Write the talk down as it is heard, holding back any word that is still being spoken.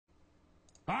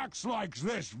Hacks likes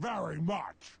this very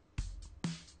much.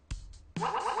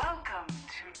 Welcome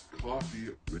to Coffee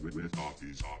with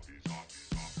Hoppies.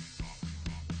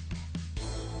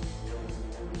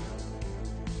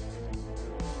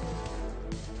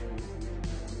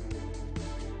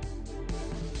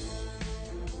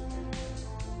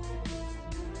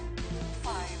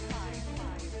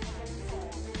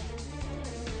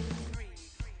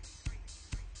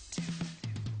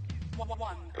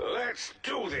 Let's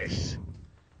do this.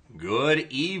 Good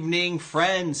evening,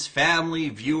 friends, family,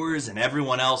 viewers, and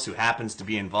everyone else who happens to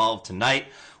be involved tonight.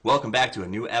 Welcome back to a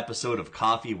new episode of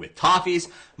Coffee with Toffees.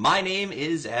 My name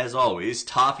is, as always,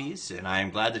 Toffees, and I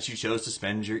am glad that you chose to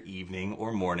spend your evening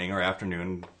or morning or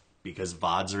afternoon, because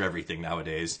VODs are everything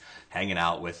nowadays, hanging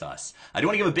out with us. I do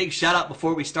want to give a big shout out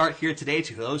before we start here today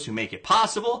to those who make it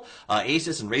possible.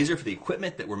 Asus and Razer for the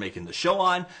equipment that we're making the show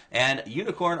on, and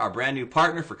Unicorn, our brand new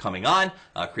partner, for coming on,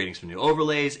 creating some new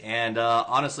overlays, and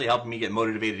honestly helping me get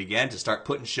motivated again to start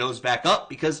putting shows back up,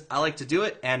 because I like to do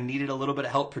it and needed a little bit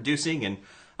of help producing, and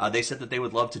they said that they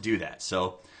would love to do that.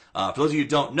 So for those of you who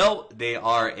don't know, they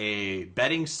are a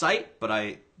betting site, but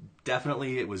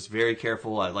it was very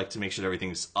careful. I like to make sure that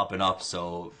everything's up and up,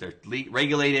 so they're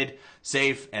regulated,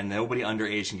 safe, and nobody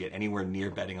underage can get anywhere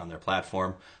near betting on their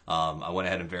platform. I went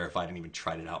ahead and verified and even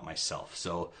tried it out myself.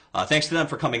 So thanks to them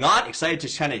for coming on. Excited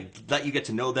to kind of let you get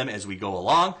to know them as we go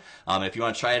along. If you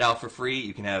want to try it out for free,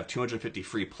 you can have 250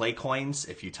 free play coins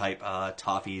if you type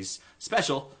Toffees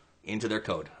Special into their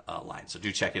code line. So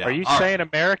do check it out. Are you saying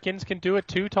Americans can do it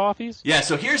too, Toffees? Yeah,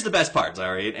 so here's the best part,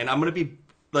 Larry, and I'm going to be...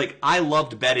 I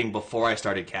loved betting before I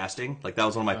started casting. That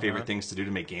was one of my favorite things to do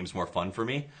to make games more fun for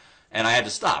me. And I had to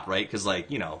stop, right? Because,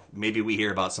 maybe we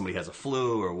hear about somebody has a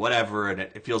flu or whatever, and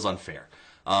it feels unfair.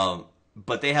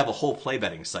 But they have a whole play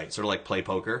betting site, sort of like Play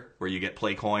Poker, where you get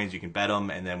play coins, you can bet them,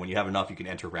 and then when you have enough, you can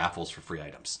enter raffles for free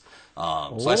items.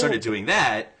 So I started doing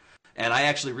that, and I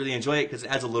actually really enjoy it because it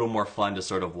adds a little more fun to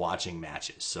sort of watching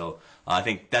matches. So I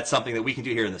think that's something that we can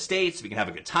do here in the States. We can have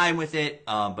a good time with it,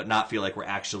 but not feel like we're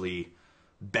actually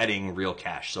betting real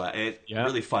cash. So it's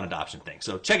really fun adoption thing.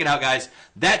 So check it out, guys.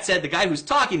 That said, the guy who's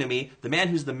talking to me, the man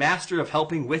who's the master of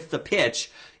helping with the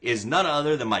pitch, is none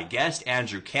other than my guest,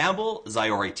 Andrew Campbell,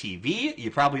 Zyori TV.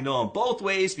 You probably know him both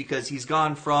ways because he's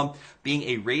gone from being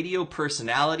a radio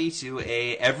personality to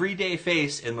a everyday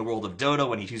face in the world of Dota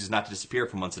when he chooses not to disappear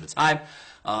for months at a time.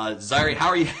 Zyori, how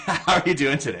are you? How are you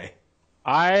doing today?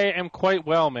 I am quite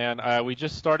well, man. We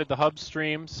just started the Hub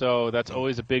stream, so that's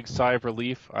always a big sigh of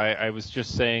relief. I was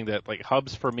just saying that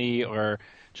Hubs for me are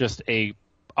just a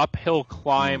uphill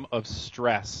climb of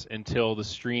stress until the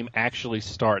stream actually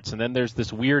starts. And then there's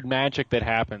this weird magic that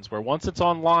happens where once it's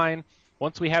online,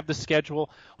 once we have the schedule,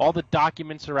 all the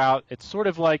documents are out, it's sort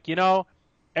of like,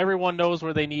 everyone knows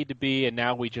where they need to be, and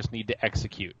now we just need to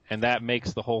execute. And that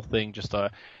makes the whole thing just a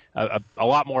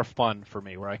lot more fun for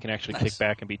me, where I can actually kick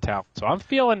back and be talented. So I'm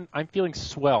feeling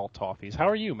swell, Toffees. How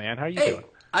are you, man? How are you doing?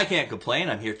 I can't complain.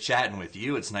 I'm here chatting with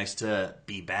you. It's nice to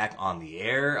be back on the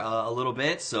air a little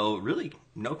bit. So really,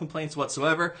 no complaints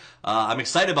whatsoever. I'm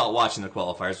excited about watching the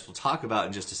qualifiers, which we'll talk about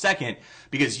in just a second,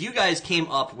 because you guys came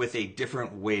up with a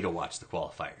different way to watch the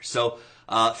qualifiers. So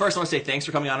first, I want to say thanks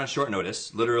for coming on short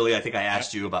notice. Literally, I think I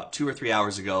asked you about 2 or 3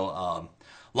 hours ago.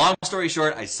 Long story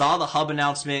short, I saw the Hub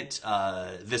announcement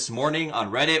this morning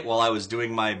on Reddit while I was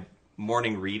doing my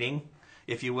morning reading,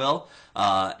 if you will.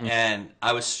 And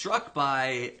I was struck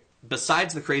by,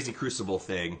 besides the crazy Crucible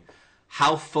thing,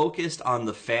 how focused on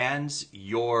the fans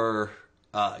your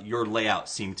layout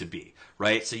seemed to be,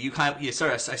 right? So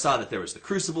I saw that there was the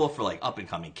Crucible for up and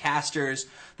coming casters.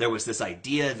 There was this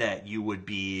idea that you would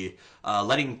be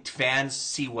letting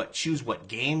fans choose what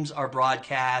games are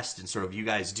broadcast, and sort of you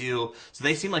guys do. So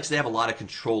they seem like they have a lot of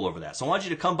control over that. So I want you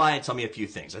to come by and tell me a few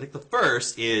things. I think the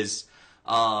first is,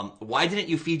 why didn't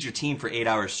you feed your team for 8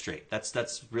 hours straight?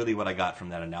 That's really what I got from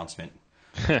that announcement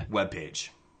webpage.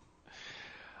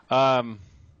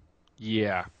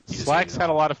 Yeah. Slacks had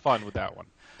a lot of fun with that one.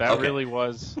 That really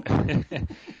was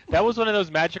that was one of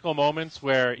those magical moments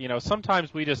where,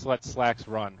 sometimes we just let Slacks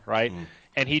run, right?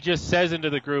 And he just says into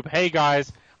the group, "Hey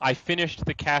guys, I finished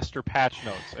the caster patch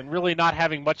notes." And really not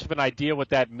having much of an idea what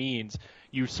that means,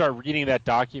 you start reading that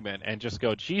document and just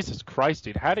go, "Jesus Christ,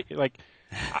 dude, how did you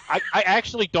I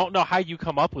actually don't know how you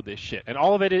come up with this shit." And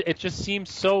all of it just seems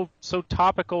so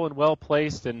topical and well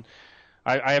placed, and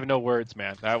I have no words,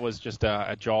 man. That was just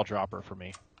a jaw dropper for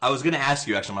me. I was going to ask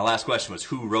you, actually, my last question was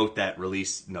who wrote that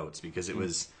release notes, because it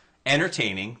was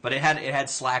entertaining, but it had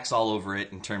Slacks all over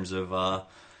it in terms of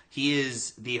he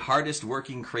is the hardest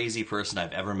working crazy person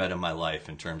I've ever met in my life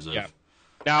in terms of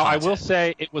Now, I content. will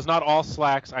say it was not all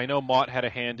Slacks. I know Mott had a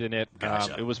hand in it.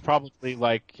 Gotcha. It was probably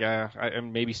like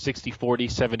maybe 60-40,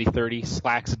 70-30,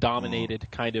 Slacks dominated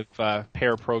kind of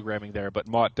pair programming there, but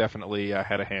Mott definitely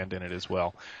had a hand in it as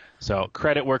well. So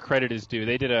credit where credit is due.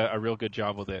 They did a real good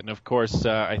job with it. And, of course,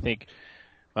 I think,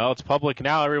 well, it's public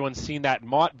now. Everyone's seen that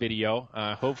Mott video.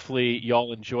 Hopefully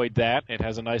y'all enjoyed that. It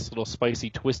has a nice little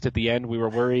spicy twist at the end. We were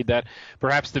worried that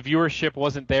perhaps the viewership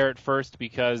wasn't there at first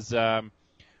because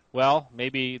well,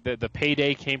 maybe the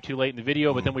payday came too late in the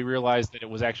video, but then we realized that it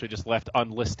was actually just left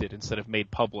unlisted instead of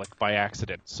made public by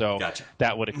accident. So Gotcha.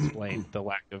 that would explain the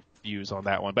lack of views on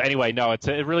that one. But anyway, no, it's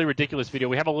a really ridiculous video.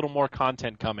 We have a little more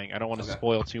content coming. I don't want to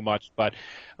spoil too much, but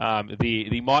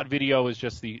the Mott video is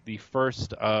just the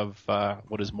first of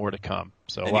what is more to come.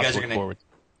 So And a lot you guys to look forward to.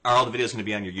 Are all the videos going to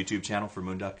be on your YouTube channel for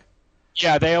Moonduck?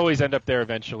 Yeah, they always end up there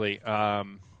eventually.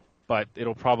 But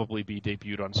it'll probably be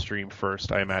debuted on stream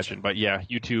first, I imagine. But yeah,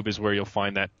 YouTube is where you'll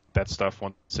find that stuff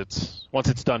once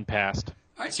it's done past.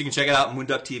 All right, so you can check it out,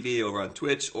 Moonduck TV, over on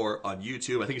Twitch or on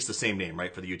YouTube. I think it's the same name,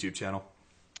 right, for the YouTube channel?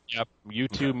 Yep,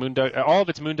 YouTube, Moonduck, all of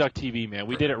it's Moonduck TV, man.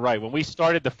 We did it right. When we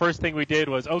started, the first thing we did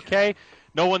was, okay,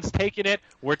 no one's taking it,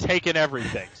 we're taking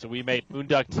everything. So we made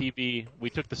Moonduck TV. We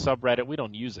took the subreddit. We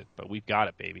don't use it, but we've got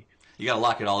it, baby. You got to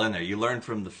lock it all in there. You learn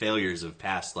from the failures of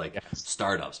past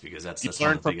startups because that's You one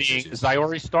learn of the from biggest being issues.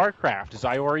 Zyori StarCraft,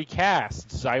 Zyori Cast,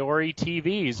 Zyori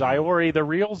TV, Zyori the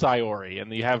real Zyori,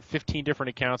 and you have 15 different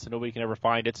accounts that nobody can ever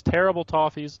find. It's terrible,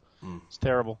 Toffees. It's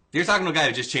terrible. You're talking to a guy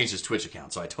who just changed his Twitch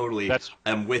account, so I totally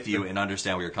am with you and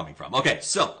understand where you're coming from. Okay,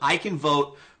 so I can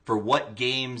vote for what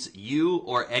games you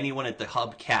or anyone at the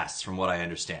Hub casts, from what I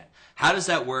understand. How does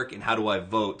that work, and how do I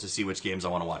vote to see which games I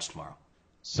want to watch tomorrow?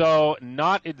 So,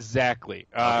 not exactly.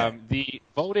 Okay. The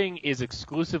voting is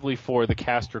exclusively for the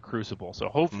Caster Crucible, so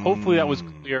hopefully that was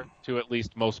clear to at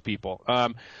least most people.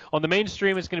 On the main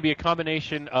stream, it's going to be a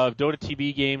combination of Dota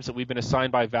TV games that we've been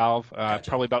assigned by Valve,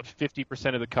 probably about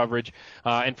 50% of the coverage.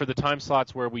 And for the time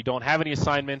slots where we don't have any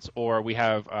assignments or we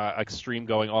have a stream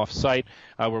going off-site,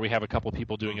 where we have a couple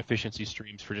people doing efficiency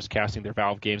streams for just casting their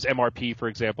Valve games. MRP, for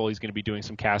example, he's going to be doing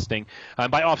some casting.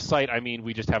 By off-site, I mean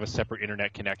we just have a separate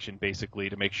internet connection,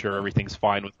 basically, to make sure everything's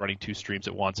fine with running two streams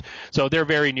at once. So they're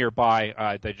very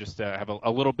nearby. They just have a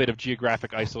little bit of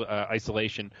geographic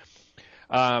isolation.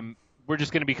 We're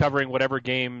just going to be covering whatever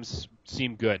games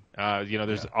seem good.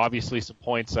 There's obviously some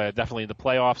points, definitely in the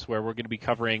playoffs, where we're going to be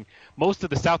covering most of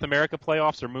the South America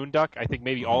playoffs or Moonduck. I think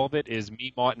maybe all of it is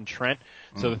me, Mott, and Trent.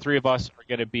 So the three of us are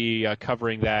going to be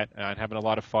covering that and having a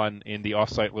lot of fun in the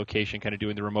off-site location, kind of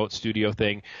doing the remote studio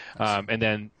thing. And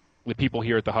then the people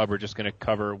here at the Hub are just going to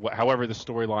cover however the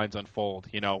storylines unfold,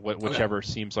 whichever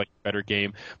seems like a better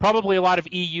game. Probably a lot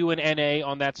of EU and NA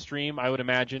on that stream, I would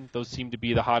imagine. Those seem to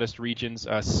be the hottest regions.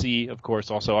 C, of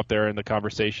course, also up there in the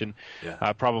conversation.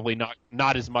 Yeah. Probably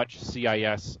not as much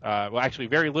CIS. Well, actually,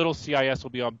 very little CIS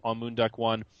will be on Moonduck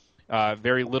 1.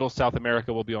 Very little South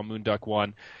America will be on Moonduck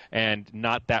 1, and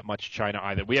not that much China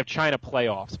either. We have China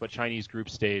playoffs, but Chinese group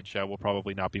stage will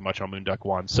probably not be much on Moonduck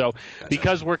 1. So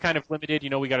because we're kind of limited,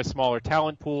 we got a smaller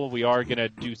talent pool, we are going to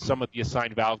do some of the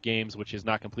assigned Valve games, which is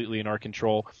not completely in our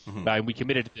control. And we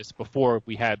committed to this before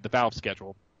we had the Valve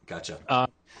schedule. Gotcha.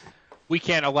 We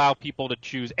can't allow people to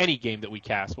choose any game that we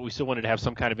cast, but we still wanted to have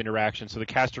some kind of interaction. So the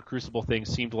Caster Crucible thing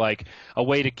seemed like a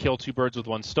way to kill two birds with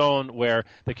one stone, where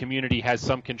the community has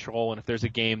some control, and if there's a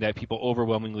game that people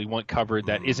overwhelmingly want covered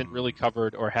that isn't really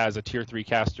covered or has a Tier 3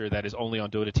 caster that is only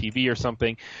on Dota TV or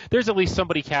something, there's at least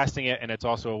somebody casting it, and it's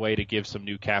also a way to give some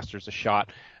new casters a shot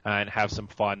and have some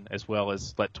fun, as well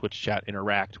as let Twitch chat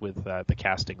interact with the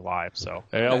casting live. So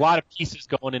a lot of pieces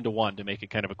going into one to make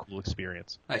it kind of a cool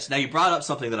experience. Nice. Now, you brought up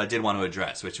something that I did want to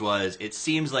address, which was it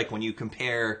seems like when you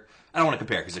compare, I don't want to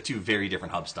compare because they're two very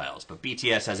different hub styles, but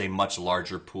BTS has a much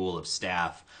larger pool of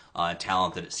staff and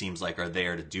talent that it seems like are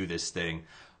there to do this thing.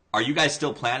 Are you guys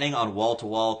still planning on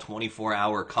wall-to-wall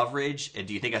 24-hour coverage? And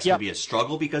do you think that's going to be a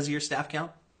struggle because of your staff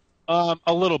count?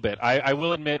 A little bit. I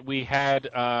will admit we had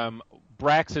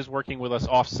Brax is working with us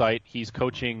off-site. He's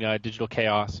coaching Digital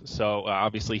Chaos, so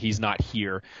obviously he's not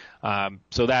here.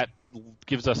 So that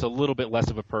gives us a little bit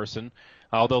less of a person.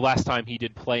 Although last time he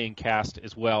did play and cast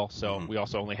as well, so we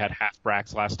also only had half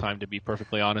Brax last time, to be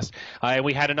perfectly honest. And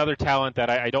we had another talent that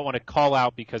I don't want to call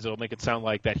out because it'll make it sound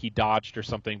like that he dodged or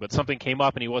something, but something came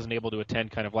up and he wasn't able to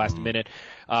attend kind of last minute.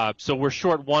 So we're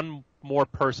short one more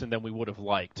person than we would have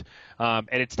liked. And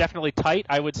it's definitely tight.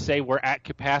 I would say we're at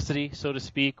capacity, so to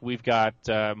speak. We've got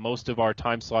most of our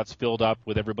time slots filled up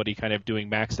with everybody kind of doing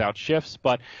maxed out shifts,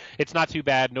 but it's not too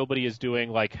bad. Nobody is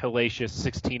doing like hellacious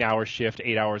 16-hour shift,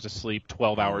 8 hours of sleep,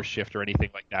 12-hour shift or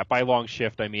anything like that. By long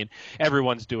shift, I mean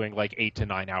everyone's doing like 8 to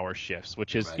 9 hour shifts,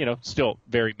 which is, Right. Still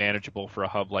very manageable for a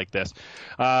hub like this.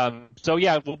 So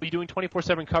yeah, we'll be doing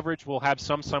 24/7 coverage. We'll have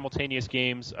some simultaneous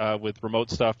games with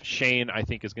remote stuff. Shane, I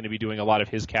think, is going to be doing a lot of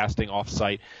his casting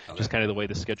off-site, just kind of the way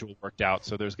the schedule worked out.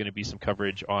 So there's going to be some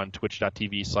coverage on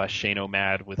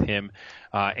twitch.tv/ShaneOMad with him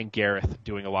and Gareth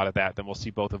doing a lot of that. Then we'll see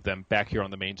both of them back here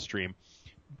on the main stream.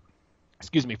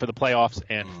 For the playoffs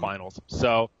and finals.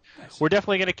 So we're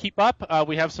definitely going to keep up.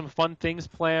 We have some fun things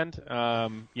planned.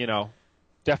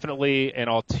 Definitely an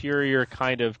ulterior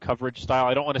kind of coverage style.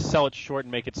 I don't want to sell it short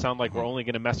and make it sound like we're only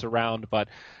going to mess around, but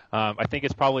I think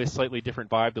it's probably a slightly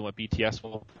different vibe than what BTS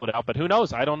will put out. But who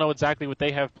knows? I don't know exactly what they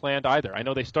have planned either. I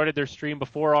know they started their stream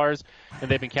before ours,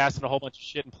 and they've been casting a whole bunch of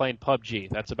shit and playing PUBG.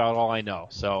 That's about all I know.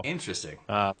 So Interesting.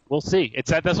 We'll see.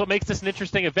 That's what makes this an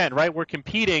interesting event, right? We're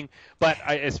competing, but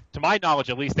to my knowledge,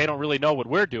 at least, they don't really know what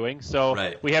we're doing. So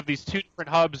Right. we have these two different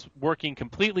hubs working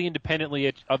completely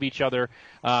independently of each other.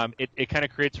 It kind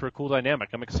of creates for a cool dynamic.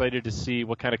 I'm excited to see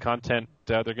what kind of content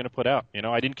they're going to put out.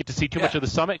 I didn't get to see too much of the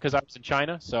summit because I was in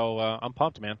China, so I'm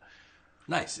pumped, man.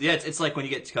 Nice. Yeah, it's like when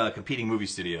you get competing movie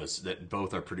studios that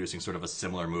both are producing sort of a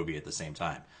similar movie at the same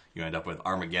time. You end up with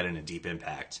Armageddon and Deep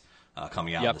Impact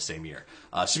coming out in the same year.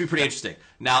 Should be pretty interesting.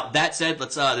 Now, that said,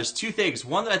 there's two things.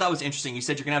 One that I thought was interesting, you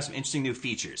said you're going to have some interesting new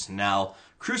features. Now,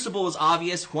 Crucible was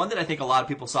obvious. One that I think a lot of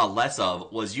people saw less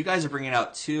of was you guys are bringing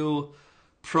out two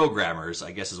programmers,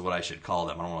 I guess is what I should call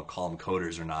them. I don't want to call them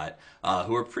coders or not,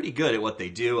 who are pretty good at what they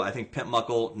do. I think Pimp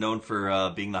Muckle, known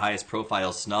for being the highest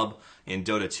profile snub in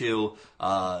Dota 2.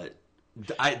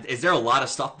 Is there a lot of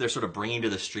stuff they're sort of bringing to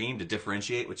the stream to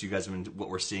differentiate what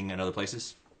we're seeing in other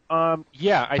places?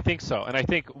 Yeah, I think so. And I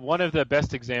think one of the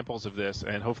best examples of this,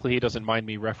 and hopefully he doesn't mind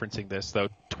me referencing this, though,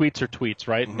 tweets are tweets,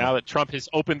 right? Mm-hmm. Now that Trump has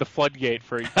opened the floodgate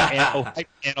for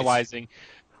analyzing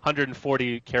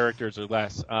 140 characters or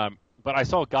less, but I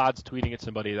saw Gods tweeting at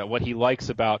somebody that what he likes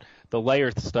about the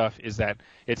Layerth stuff is that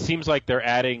it seems like they're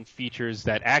adding features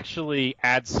that actually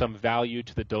add some value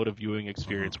to the Dota viewing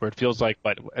experience, where it feels like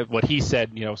what he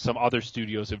said, some other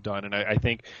studios have done. And I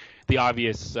think the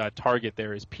obvious target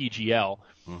there is PGL.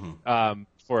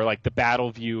 For like the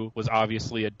battle view was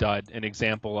obviously a dud, an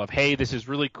example of, hey, this is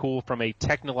really cool from a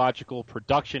technological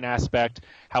production aspect.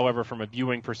 However, from a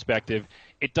viewing perspective,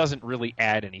 it doesn't really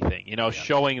add anything.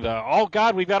 Showing oh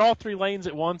God, we've got all three lanes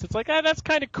at once. It's like, that's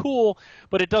kind of cool,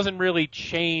 but it doesn't really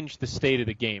change the state of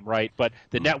the game, right? But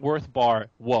the net worth bar,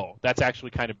 whoa, that's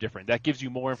actually kind of different. That gives you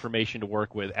more information to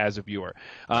work with as a viewer.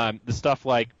 The stuff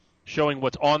like showing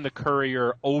what's on the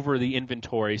courier over the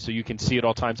inventory so you can see at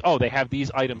all times, oh, they have these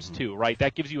items too, right?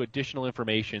 That gives you additional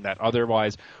information that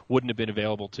otherwise wouldn't have been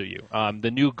available to you.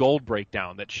 The new gold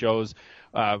breakdown that shows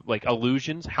like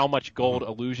illusions, how much gold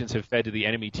illusions have fed to the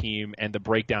enemy team, and the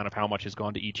breakdown of how much has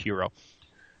gone to each hero.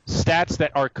 Stats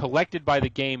that are collected by the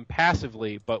game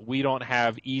passively, but we don't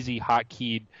have easy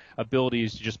hotkeyed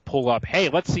abilities to just pull up, hey,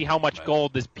 let's see how much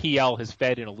gold this PL has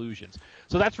fed in illusions.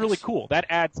 So that's really cool. That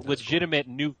adds legitimate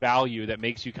new value that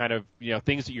makes you kind of,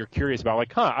 things that you're curious about,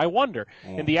 like, I wonder,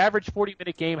 in the average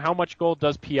 40-minute game, how much gold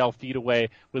does PL feed away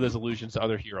with his illusions to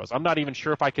other heroes? I'm not even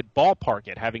sure if I could ballpark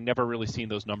it, having never really seen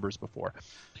those numbers before.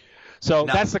 So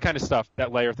that's the kind of stuff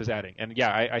that Layerth is adding. And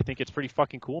yeah, I think it's pretty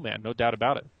fucking cool, man. No doubt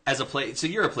about it. So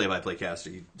you're a play-by-play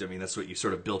caster. That's what you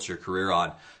sort of built your career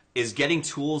on. Is getting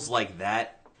tools like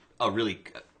that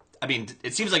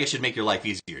it seems like it should make your life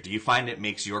easier. Do you find it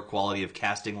makes your quality of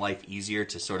casting life easier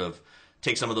to sort of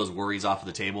take some of those worries off of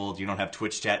the table? You don't have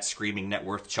Twitch chat screaming net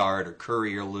worth chart or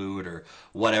courier loot or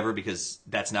whatever, because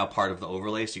that's now part of the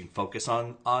overlay, so you can focus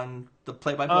on the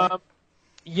play-by-play?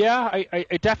 Yeah,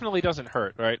 it definitely doesn't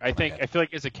hurt, right? I feel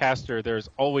like as a caster, there's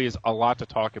always a lot to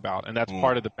talk about, and that's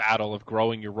part of the battle of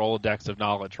growing your Rolodex of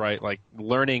knowledge, right? Like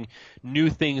learning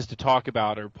new things to talk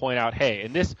about or point out, hey,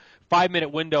 in this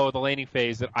 5-minute window of the laning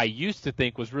phase that I used to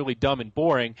think was really dumb and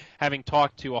boring, having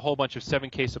talked to a whole bunch of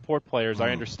 7K support players, I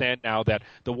understand now that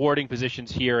the warding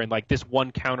positions here and like this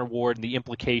one counter ward and the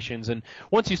implications, and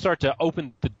once you start to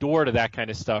open the door to that kind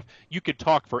of stuff, you could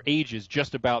talk for ages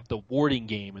just about the warding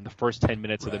game in the first 10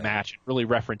 minutes of the match and really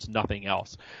reference nothing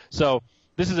else. So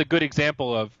this is a good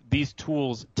example of these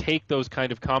tools take those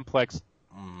kind of complex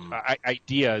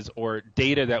ideas or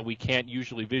data that we can't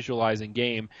usually visualize in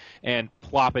game and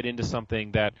plop it into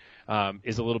something that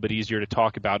is a little bit easier to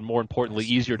talk about and, more importantly,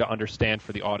 easier to understand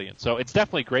for the audience. So it's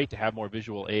definitely great to have more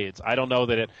visual aids. I don't know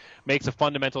that it makes a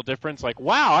fundamental difference. Like,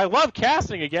 wow, I love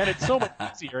casting again. It's so much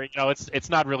easier. It's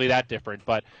not really that different,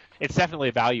 but it's definitely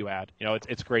a value add.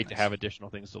 It's great to have additional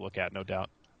things to look at, no doubt.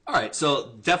 All right,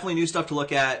 so definitely new stuff to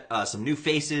look at. Some new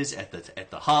faces at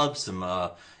the hub.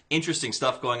 Some interesting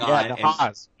stuff going on. Yeah,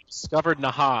 Nahaz. Discovered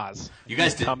Nahaz. You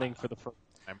guys He's coming for the first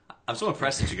time. I'm so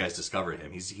impressed that you guys discovered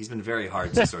him. He's been very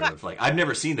hard to sort of like. I've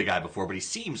never seen the guy before, but he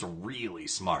seems really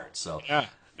smart. So Yeah.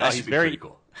 that should be pretty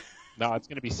cool. No, it's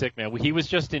going to be sick, man. He was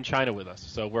just in China with us,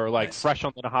 so we're like fresh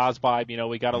on the Nahaz vibe. You know,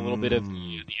 we got a little bit of the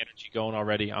energy going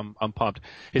already. I'm pumped.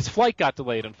 His flight got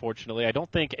delayed, unfortunately. I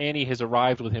don't think Annie has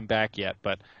arrived with him back yet,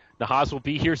 but Nahaz will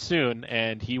be here soon,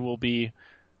 and he will be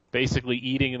basically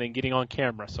eating and then getting on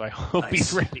camera. So I hope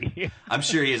he's ready. I'm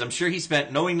sure he is. I'm sure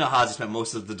knowing Nahaz, he spent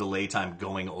most of the delay time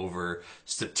going over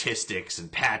statistics and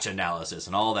patch analysis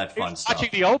and all that fun stuff. Watching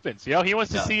the opens, you know, he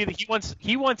wants to see.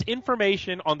 He wants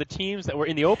information on the teams that were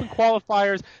in the open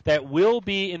qualifiers that will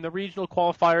be in the regional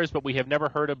qualifiers, but we have never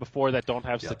heard of before that don't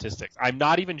have statistics. I'm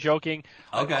not even joking.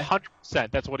 Okay, 100%.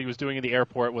 That's what he was doing in the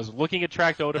airport. Was looking at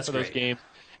track Dota for those games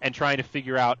and trying to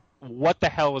figure out what the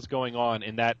hell is going on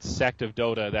in that sect of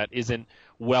Dota that isn't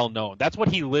well known. That's what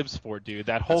he lives for, dude.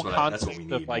 That whole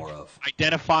concept of like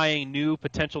identifying new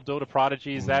potential Dota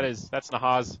prodigies. That's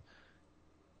Nahaz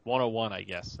 101, I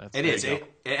guess. It is, and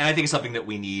I think it's something that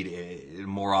we need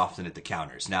more often at the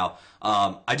counters. Now,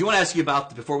 I do want to ask you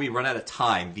about, before we run out of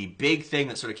time, the big thing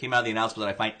that sort of came out of the announcement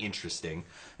that I find interesting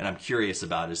and I'm curious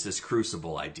about is this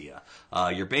Crucible idea.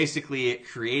 You're basically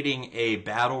creating a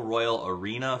battle royal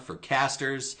arena for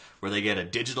casters where they get a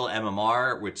digital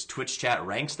MMR, which Twitch chat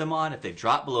ranks them on. If they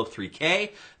drop below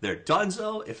 3K, they're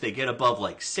donezo. If they get above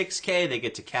like 6K, they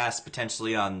get to cast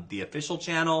potentially on the official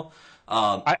channel.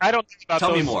 I don't think about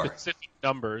Tell me those more. specific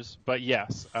numbers, but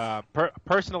yes.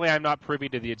 Personally, I'm not privy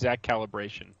to the exact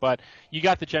calibration, but you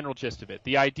got the general gist of it.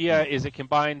 The idea is it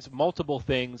combines multiple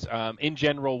things. In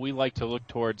general, we like to look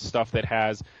towards stuff that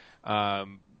has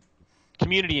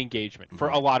community engagement for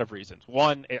a lot of reasons.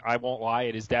 One, I won't lie,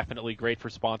 it is definitely great for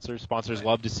sponsors. Sponsors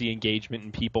love to see engagement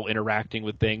and people interacting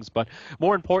with things, but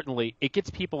more importantly, it gets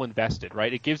people invested,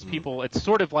 right? It gives people, it's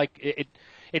sort of like,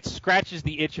 it scratches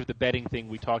the itch of the betting thing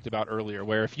we talked about earlier,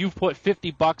 where if you've put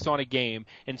 $50 on a game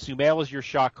and Sumail is your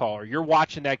shot caller, you're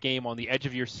watching that game on the edge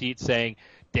of your seat saying,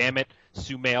 damn it,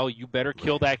 Sumail, you better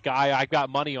kill that guy. I've got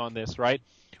money on this, right?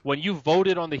 When you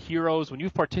voted on the heroes, when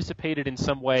you've participated in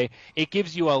some way, it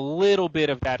gives you a little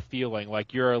bit of that feeling,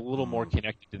 like you're a little more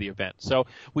connected to the event. So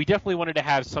we definitely wanted to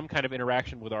have some kind of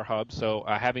interaction with our hub. So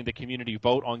having the community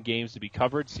vote on games to be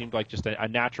covered seemed like just a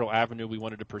natural avenue we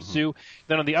wanted to pursue.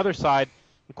 Then on the other side,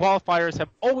 the qualifiers have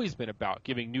always been about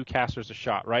giving new casters a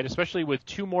shot, right? Especially with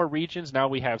 2 more regions. Now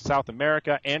we have South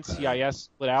America and CIS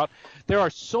split out. There are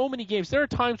so many games. There are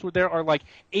times where there are like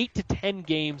 8 to 10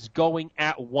 games going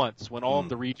at once when all of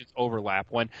the regions overlap.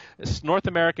 When North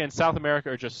America and South America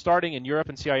are just starting and Europe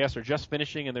and CIS are just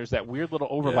finishing and there's that weird little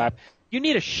overlap. You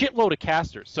need a shitload of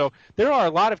casters. So there are a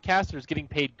lot of casters getting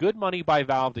paid good money by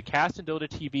Valve to cast in Dota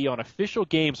TV on official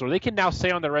games where they can now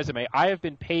say on their resume, I have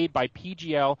been paid by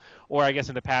PGL, or I guess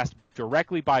in the past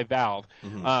directly by Valve.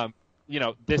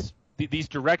 These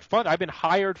direct funds, I've been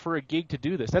hired for a gig to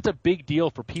do this. That's a big deal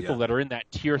for people that are in that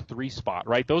tier 3 spot,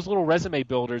 right? Those little resume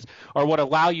builders are what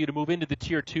allow you to move into the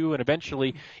tier 2 and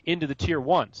eventually into the tier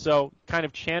 1. So kind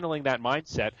of channeling that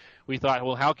mindset, we thought,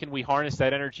 well, how can we harness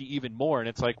that energy even more? And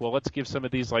it's like, well, let's give some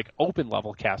of these like open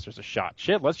level casters a shot.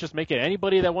 Shit, let's just make it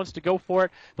anybody that wants to go for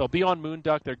it. They'll be on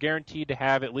Moonduck. They're guaranteed to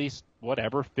have at least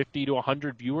 50 to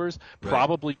 100 viewers,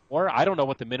 probably more. I don't know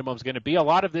what the minimum is going to be. A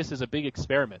lot of this is a big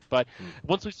experiment. But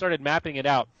once we started mapping it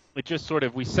out, it just sort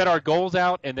of, we set our goals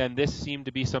out, and then this seemed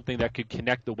to be something that could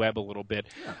connect the web a little bit.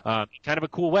 Kind of a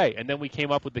cool way. And then we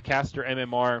came up with the caster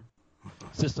MMR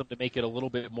system to make it a little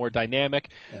bit more dynamic,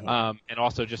 and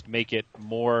also just make it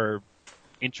more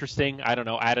interesting. I don't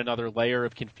know, add another layer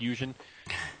of confusion.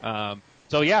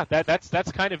 So yeah,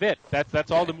 that's kind of it.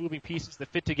 That's all the moving pieces that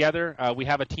fit together. We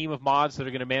have a team of mods that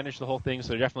are going to manage the whole thing, so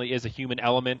there definitely is a human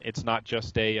element. It's not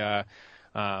just a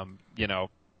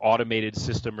automated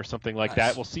system or something like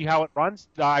that. We'll see how it runs.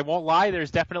 I won't lie, there's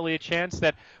definitely a chance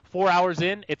that 4 hours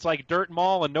in, it's like Dirt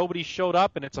Mall and nobody showed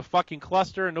up and it's a fucking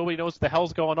cluster and nobody knows what the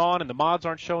hell's going on and the mods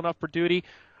aren't showing up for duty.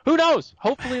 Who knows?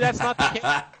 Hopefully that's not the case.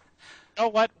 You know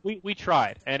what? We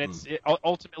tried, and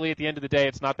ultimately at the end of the day,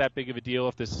 it's not that big of a deal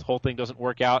if this whole thing doesn't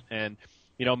work out. And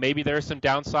maybe there are some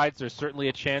downsides. There's certainly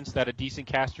a chance that a decent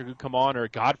caster could come on, or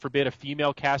God forbid, a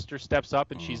female caster steps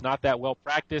up and she's not that well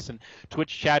practiced, and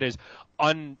Twitch chat is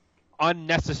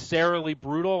unnecessarily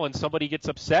brutal, and somebody gets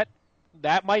upset.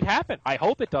 that might happen. I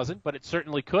hope it doesn't, but it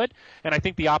certainly could. And I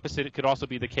think the opposite, it could also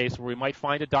be the case where we might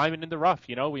find a diamond in the rough.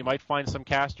 We might find some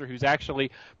caster who's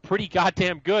actually pretty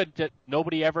goddamn good that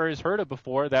nobody ever has heard of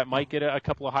before that might get a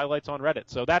couple of highlights on Reddit.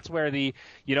 So that's where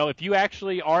if you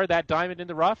actually are that diamond in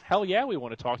the rough, hell yeah, we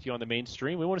want to talk to you on the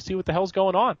mainstream. We want to see what the hell's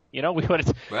going on. We want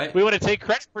to take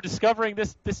credit for discovering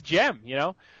this gem.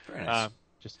 Very nice.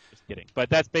 Just kidding. But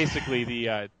that's basically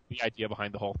the idea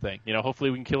behind the whole thing.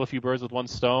 Hopefully we can kill a few birds with one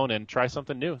stone and try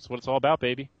something new. That's what it's all about,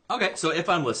 baby. Okay, so if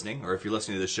I'm listening, or if you're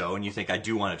listening to the show and you think I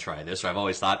do want to try this, or I've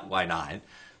always thought, why not?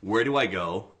 Where do I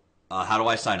go? How do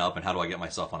I sign up, and how do I get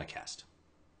myself on a cast?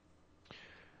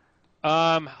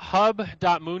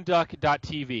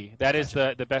 Hub.moonduck.tv. That is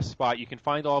the best spot. You can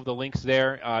find all of the links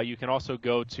there. You can also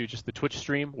go to just the Twitch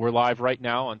stream. We're live right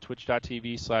now on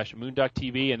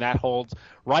twitch.tv/moonducktv, and that holds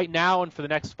right now and for the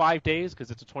next 5 days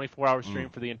because it's a 24-hour stream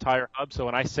for the entire hub. So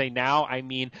when I say now, I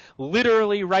mean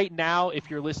literally right now. If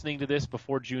you're listening to this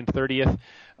before June 30th,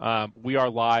 we are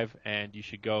live, and you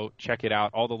should go check it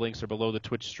out. All the links are below the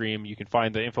Twitch stream. You can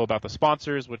find the info about the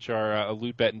sponsors, which are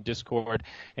LootBet and Discord,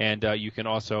 and you can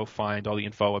also find all the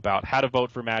info about how to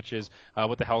vote for matches,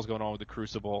 what the hell's going on with the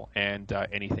Crucible, and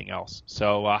anything else.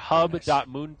 So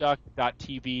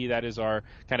hub.moonduck.tv, that is our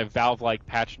kind of Valve-like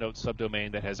patch notes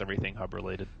subdomain that has everything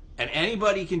hub-related. And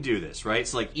anybody can do this, right?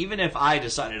 So, even if I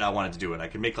decided I wanted to do it, I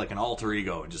could make, an alter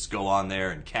ego and just go on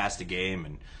there and cast a game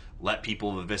and let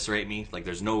people eviscerate me.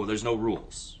 There's no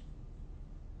rules.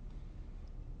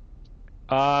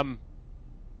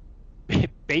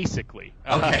 Basically.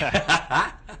 Okay.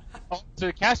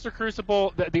 So Caster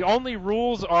Crucible, the only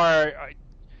rules are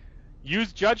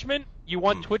use judgment. You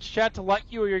want Twitch chat to like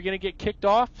you or you're going to get kicked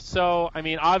off. So,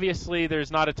 obviously there's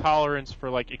not a tolerance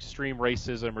for, extreme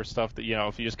racism or stuff that,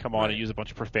 if you just come on and use a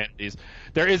bunch of profanities.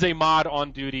 There is a mod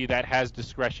on duty that has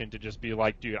discretion to just be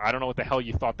like, dude, I don't know what the hell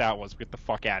you thought that was. Get the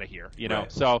fuck out of here,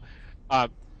 Right. So, I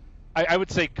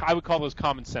would say I would call those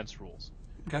common sense rules.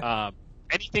 Okay.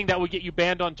 Anything that would get you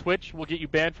banned on Twitch will get you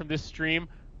banned from this stream.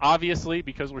 Obviously,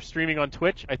 because we're streaming on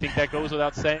Twitch, I think that goes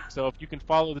without saying. So if you can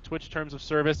follow the Twitch terms of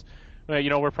service,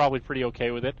 we're probably pretty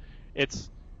okay with it. It's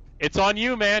on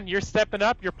you, man. You're stepping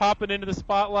up. You're popping into the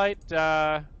spotlight.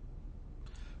 We'll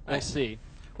see.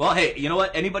 Well, hey, you know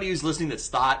what? Anybody who's listening that's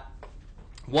thought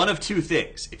one of two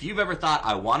things. If you've ever thought,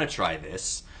 I want to try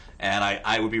this, and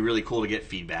I would be really cool to get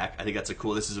feedback. I think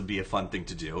this would be a fun thing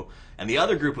to do. And the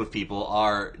other group of people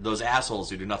are those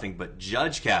assholes who do nothing but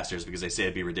judge casters because they say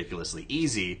it'd be ridiculously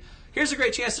easy. Here's a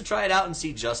great chance to try it out and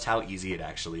see just how easy it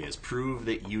actually is. Prove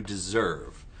that you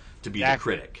deserve to be the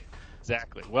critic.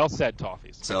 Exactly. Well said,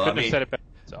 Toffees. So, couldn't have said it better.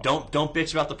 Don't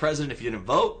bitch about the president if you didn't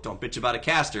vote. Don't bitch about a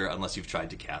caster unless you've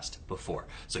tried to cast before.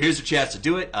 So here's your chance to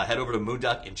do it. Head over to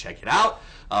Moonduck and check it out.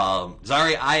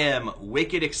 Zari, I am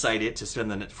wicked excited to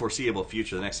spend the foreseeable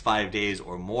future, the next 5 days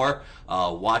or more,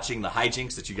 watching the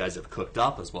hijinks that you guys have cooked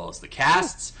up as well as the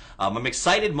casts. I'm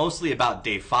excited mostly about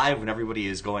day 5 when everybody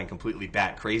is going completely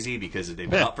bat crazy because they've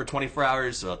been up for 24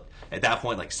 hours. So at that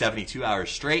point, 72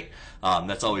 hours straight.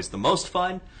 That's always the most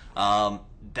fun.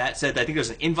 That said, I think there's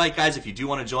an invite, guys, if you do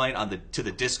want to join to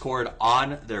the Discord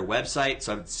on their website.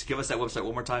 So give us that website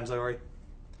one more time, Zari.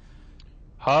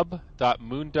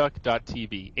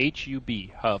 Hub.moonduck.tv.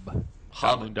 H-U-B, hub.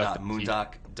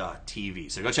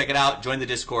 Hub.moonduck.tv. So go check it out. Join the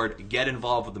Discord. Get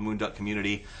involved with the Moonduck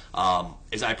community. I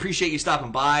appreciate you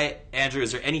stopping by. Andrew,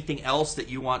 is there anything else that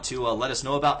you want to let us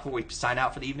know about before we sign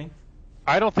out for the evening?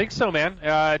 I don't think so, man.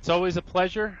 It's always a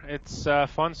pleasure. It's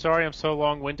fun. Sorry I'm so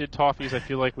long-winded, Toffees. I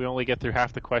feel like we only get through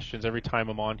half the questions every time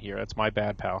I'm on here. That's my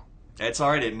bad, pal. It's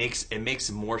all right. It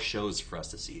makes more shows for us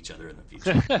to see each other in the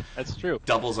future. That's true.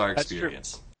 Doubles our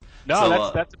experience. No,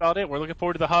 so, that's about it. We're looking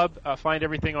forward to the hub. Find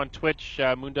everything on Twitch,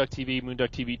 Moonduck TV,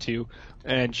 Moonduck TV 2,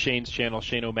 and Shane's channel,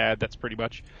 Shane O'Mad. That's pretty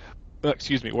much,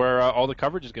 where all the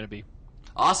coverage is going to be.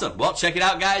 Awesome. Well, check it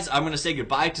out, guys. I'm going to say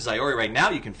goodbye to Zyori right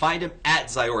now. You can find him at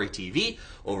Zyori TV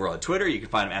over on Twitter. You can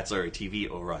find him at Zyori TV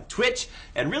over on Twitch.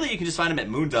 And really, you can just find him at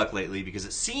Moonduck lately because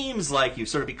it seems like you've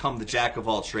sort of become the jack of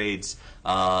all trades,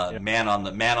 man on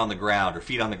the ground or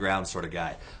feet on the ground sort of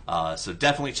guy. So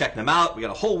definitely check them out. We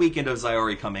got a whole weekend of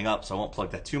Zyori coming up, so I won't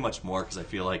plug that too much more because I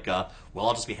feel like we'll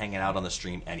all just be hanging out on the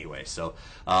stream anyway. So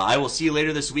I will see you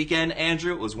later this weekend,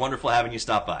 Andrew. It was wonderful having you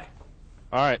stop by.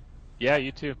 All right. Yeah,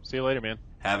 you too. See you later, man.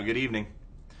 Have a good evening.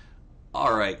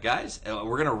 All right, guys. We're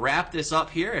going to wrap this up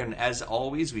here, and as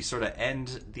always, we sort of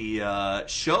end the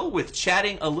show with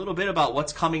chatting a little bit about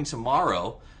what's coming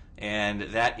tomorrow, and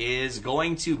that is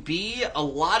going to be a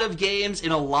lot of games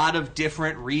in a lot of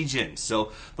different regions.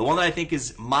 So the one that I think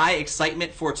is my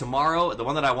excitement for tomorrow, the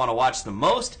one that I want to watch the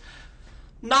most,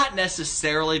 Not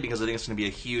necessarily because I think it's going to be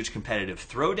a huge competitive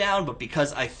throwdown, but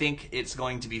because I think it's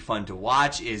going to be fun to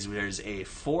watch. There's a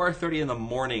 4:30 in the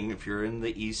morning if you're in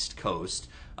the East Coast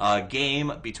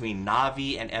game between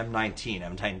Na'Vi and M19.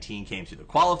 M19 came through the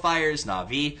qualifiers.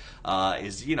 Na'Vi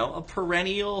is a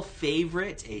perennial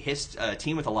favorite, a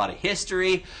team with a lot of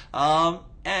history.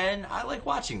 And I like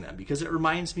watching them because it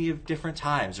reminds me of different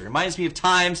times. It reminds me of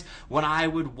times when I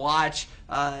would watch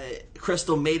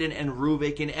Crystal Maiden and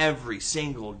Rubik in every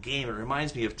single game. It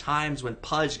reminds me of times when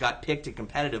Pudge got picked in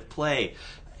competitive play.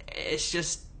 It's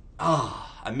just,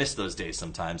 I miss those days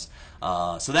sometimes.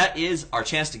 So that is our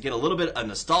chance to get a little bit of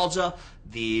nostalgia.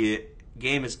 The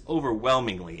game is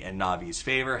overwhelmingly in Na'Vi's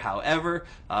favor. However,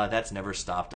 that's never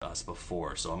stopped us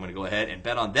before. So I'm going to go ahead and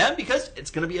bet on them because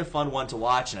it's going to be a fun one to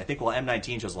watch. And I think while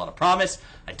M19 shows a lot of promise,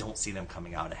 I don't see them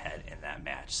coming out ahead in that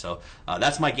match. So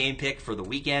that's my game pick for the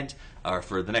weekend, or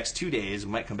for the next 2 days.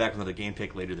 We might come back with another game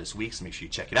pick later this week, so make sure you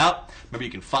check it out. Remember,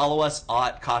 you can follow us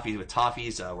at Coffee with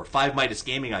Toffees. We're 5 Midas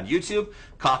Gaming on YouTube,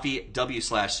 Coffee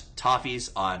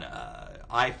W/Toffees on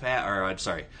iPad, or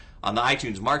on the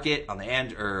iTunes Market, on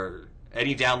the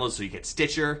any downloads, so you get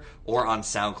Stitcher or on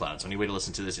SoundCloud. So any way to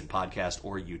listen to this in podcast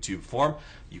or YouTube form,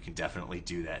 you can definitely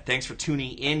do that. Thanks for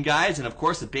tuning in, guys. And, of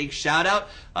course, a big shout-out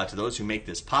to those who make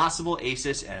this possible,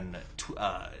 Asus and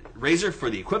Razer for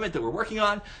the equipment that we're working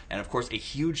on. And, of course, a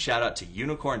huge shout-out to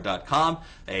Unicorn.com,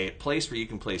 a place where you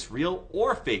can place real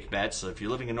or fake bets. So if you're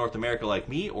living in North America like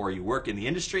me or you work in the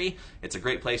industry, it's a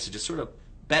great place to just sort of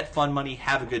bet fun money,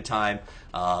 have a good time,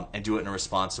 and do it in a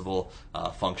responsible,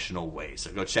 functional way.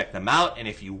 So go check them out. And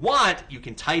if you want, you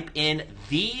can type in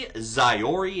the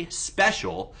Zyori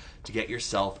Special to get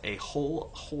yourself a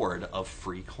whole horde of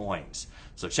free coins.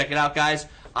 So check it out, guys.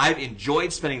 I've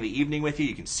enjoyed spending the evening with you.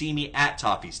 You can see me at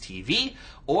Toffees TV,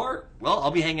 or, well,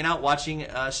 I'll be hanging out watching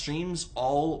streams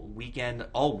all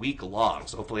week long.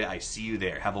 So hopefully I see you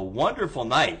there. Have a wonderful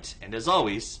night. And as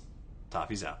always,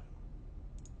 Toffees out.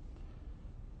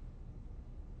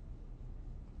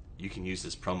 You can use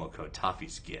this promo code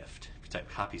ToffeesGift. If you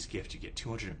type ToffeesGift, you get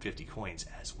 250 coins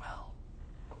as well.